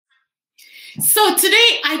So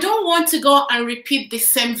today I don't want to go and repeat the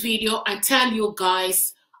same video and tell you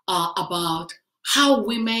guys about how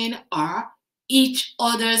women are each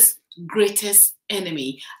other's greatest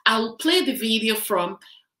enemy. I will play the video from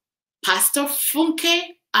Pastor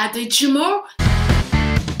Funke Adejumo.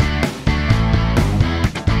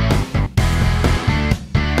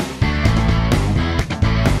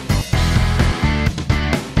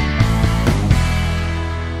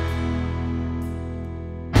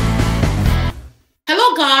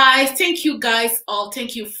 Hello guys, thank you guys all.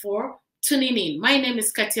 Thank you for tuning in. My name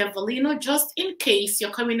is Kartiavelino. Just in case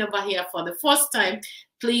you're coming over here for the first time,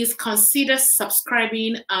 please consider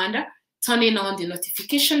subscribing and turning on the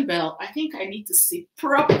notification bell. I think I need to sit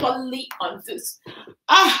properly on this.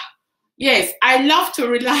 Yes, I love to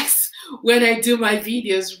relax when I do my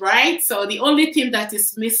videos, right? So the only thing that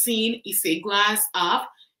is missing is a glass of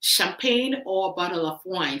champagne or a bottle of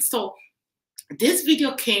wine. So this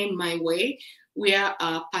video came my way where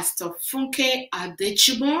Pastor Funke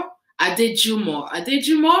Adejumo, I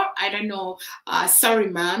don't know, sorry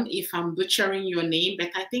ma'am if I'm butchering your name,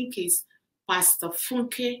 but I think it's Pastor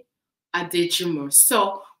Funke Adejumo.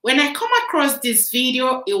 So when I come across this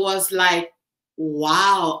video, it was like,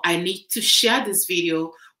 wow, I need to share this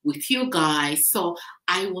video with you guys. So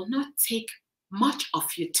I will not take much of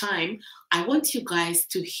your time. I want you guys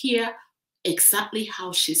to hear exactly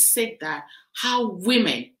how she said that, how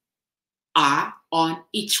women are on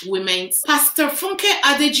each women's. Pastor Funke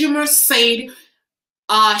Adejumo said,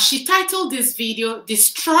 she titled this video, The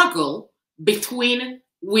Struggle Between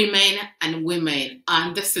Women and Women.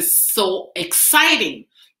 And this is so exciting,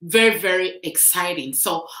 very, very exciting.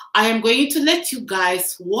 So I am going to let you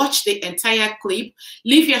guys watch the entire clip.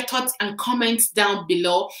 Leave your thoughts and comments down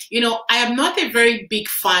below. You know, I am not a very big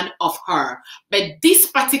fan of her, but this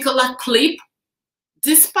particular clip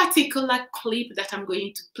that I'm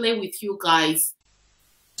going to play with you guys.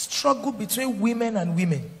 Struggle between women and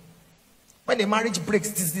women. When the marriage breaks,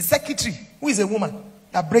 it is the secretary, who is a woman,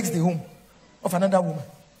 that breaks the home of another woman.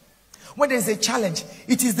 When there is a challenge,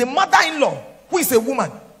 it is the mother-in-law, who is a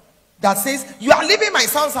woman, that says, you are leaving my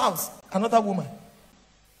son's house. Another woman.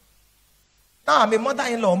 Now I'm a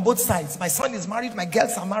mother-in-law on both sides. My son is married, my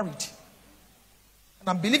girls are married. And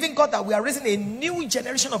I'm believing God that we are raising a new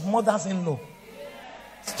generation of mothers-in-law.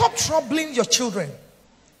 Stop troubling your children.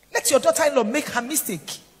 Let your daughter-in-law make her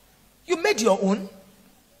mistake. You made your own.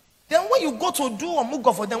 Then when you go to do a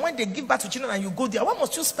mugo for them, when they give birth to children and you go there, why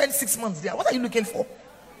must you spend 6 months there? What are you looking for?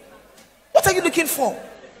 What are you looking for?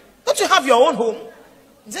 Don't you have your own home?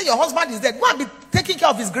 You say your husband is dead. Go and be taking care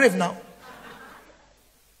of his grave now.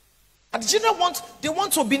 And the children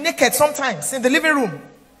want to be naked sometimes in the living room.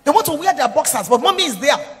 They want to wear their boxers, but mommy is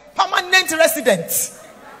there. Permanent resident.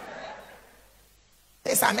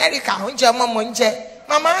 It's America.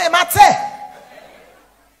 Mama,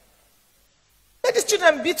 let these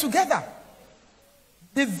children be together.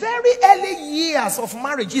 The very early years of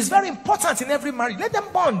marriage is very important in every marriage. Let them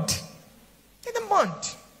bond. Let them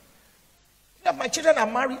bond. If my children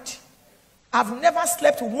are married, I've never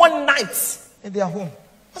slept one night in their home.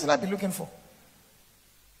 What should I be looking for?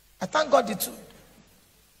 I thank God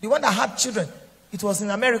the one that had children, it was in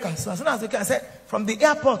America. So as soon as they came, I said, from the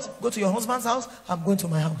airport, go to your husband's house. I'm going to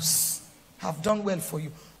my house. I've done well for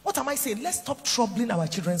you. What am I saying? Let's stop troubling our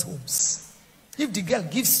children's homes. If the girl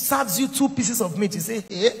serves you 2 pieces of meat, you say,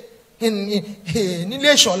 hey, the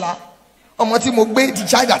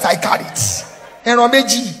child that I carried.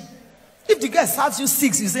 If the girl serves you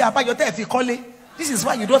 6, you say, this is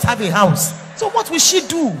why you don't have a house. So what will she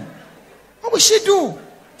do? What will she do?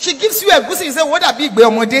 She gives you a goosey, you say, what a big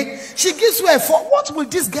day. She gives you a 4. What will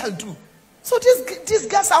this girl do? So these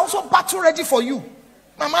girls are also battle ready for you.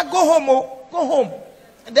 Mama, go home, oh, go home.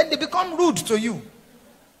 And then they become rude to you.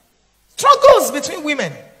 Struggles between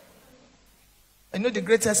women. I know the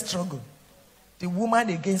greatest struggle. The woman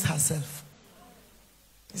against herself.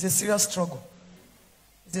 It's a serious struggle.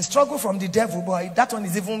 It's a struggle from the devil, but that one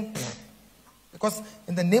is even... Because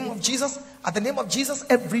in the name of Jesus, at the name of Jesus,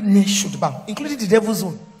 every knee should bow, including the devil's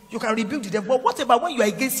own. You can rebuke the devil. But what about when you are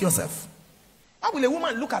against yourself? How will a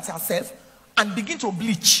woman look at herself and begin to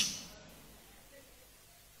bleach?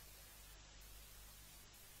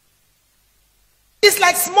 It's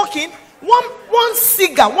like smoking. One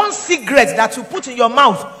cigarette that you put in your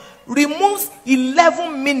mouth removes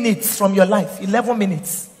 11 minutes from your life. 11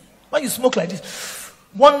 minutes. When you smoke like this,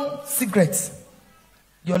 1 cigarette,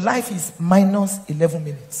 your life is minus 11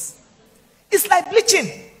 minutes. It's like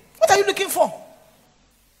bleaching. What are you looking for?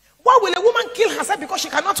 Why will a woman kill herself because she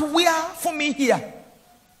cannot wear for me here?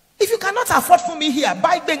 If you cannot afford for me here,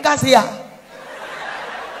 buy Bengas here.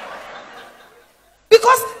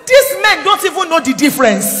 Because these men don't even know the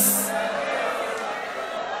difference.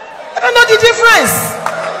 They don't know the difference.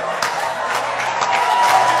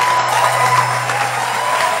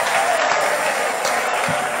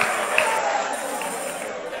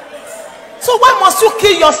 So why must you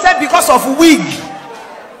kill yourself because of wig?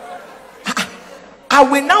 I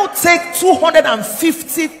will now take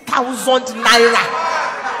 250,000 naira.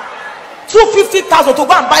 250,000 to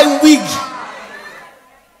go and buy wig.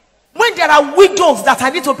 When there are widows that I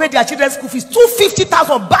need to pay their children's school fees,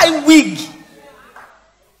 250,000 buy wig.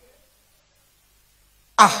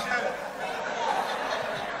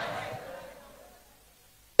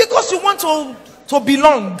 Because you want to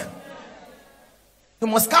belong. You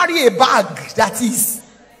must carry a bag that is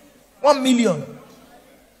 1 million.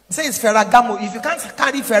 Say it's Ferragamo. If you can't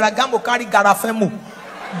carry Ferragamo, carry Garafemo.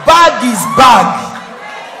 Bag is bag.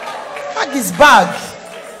 Bag is bag.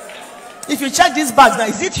 If you check these bags now,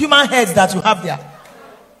 is it human heads that you have there?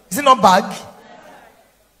 Is it not bag?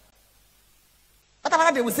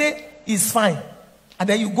 Whatever they will say is fine. And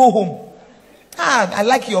then you go home. I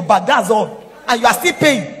like your bag. That's all. And you are still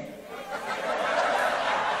paying.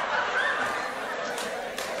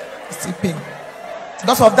 Still paying.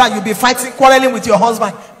 Because of that, you'll be fighting, quarreling with your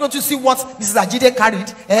husband. Don't you see what Mrs. Ajide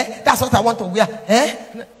carried? That's what I want to wear.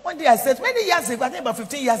 One day I said, many years ago, I think about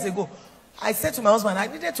 15 years ago, I said to my husband, I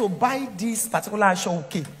needed to buy this particular show.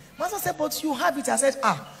 Okay. My husband said, but you have it. I said,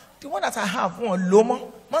 the one that I have, one Loma.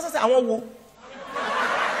 My husband said, I want wo.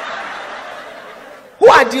 Who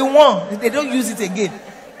are the one? They don't use it again.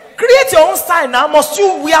 Create your own style now. Must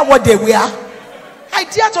you wear what they wear?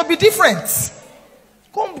 Idea to be different.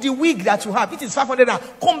 Comb the wig that you have. It is 500 now.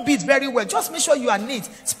 Comb it very well. Just make sure you are neat.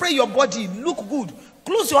 Spray your body. Look good.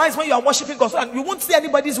 Close your eyes when you are worshiping God so that you won't see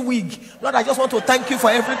anybody's wig. Lord, I just want to thank you for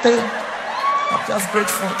everything. I'm just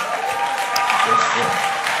grateful.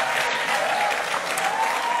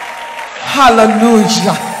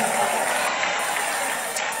 Hallelujah.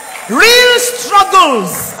 Real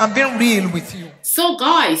struggles. I'm being real with you. So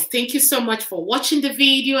guys, thank you so much for watching the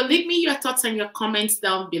video. Leave me your thoughts and your comments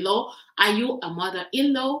down below. Are you a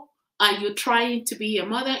mother-in-law? Are you trying to be a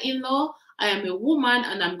mother-in-law? I am a woman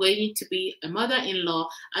and I'm going to be a mother-in-law.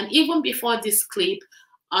 And even before this clip,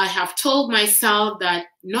 I have told myself that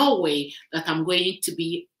no way that I'm going to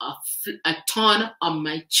be a thorn on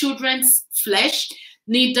my children's flesh.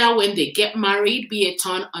 Neither when they get married be a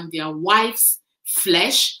thorn on their wife's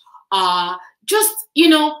flesh. Just, you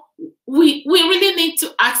know, we really need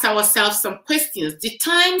to ask ourselves some questions. The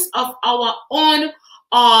times of our own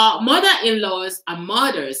mother-in-laws and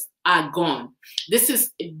mothers are gone. This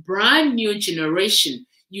is a brand new generation.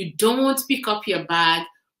 You don't pick up your bag,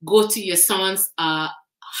 go to your son's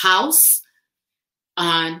house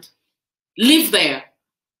and live there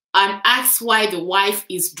and ask why the wife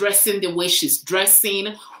is dressing the way she's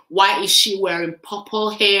dressing. Why is she wearing purple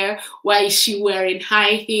hair? Why is she wearing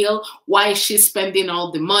high heel? Why is she spending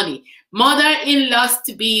all the money? Mother-in-laws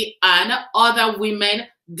to be and other women,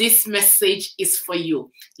 this message is for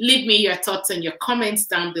you. Leave me your thoughts and your comments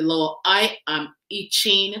down below. I am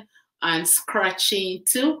itching and scratching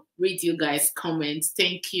to read you guys' comments.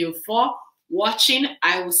 Thank you for watching.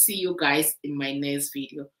 I will see you guys in my next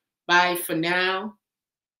video. Bye for now.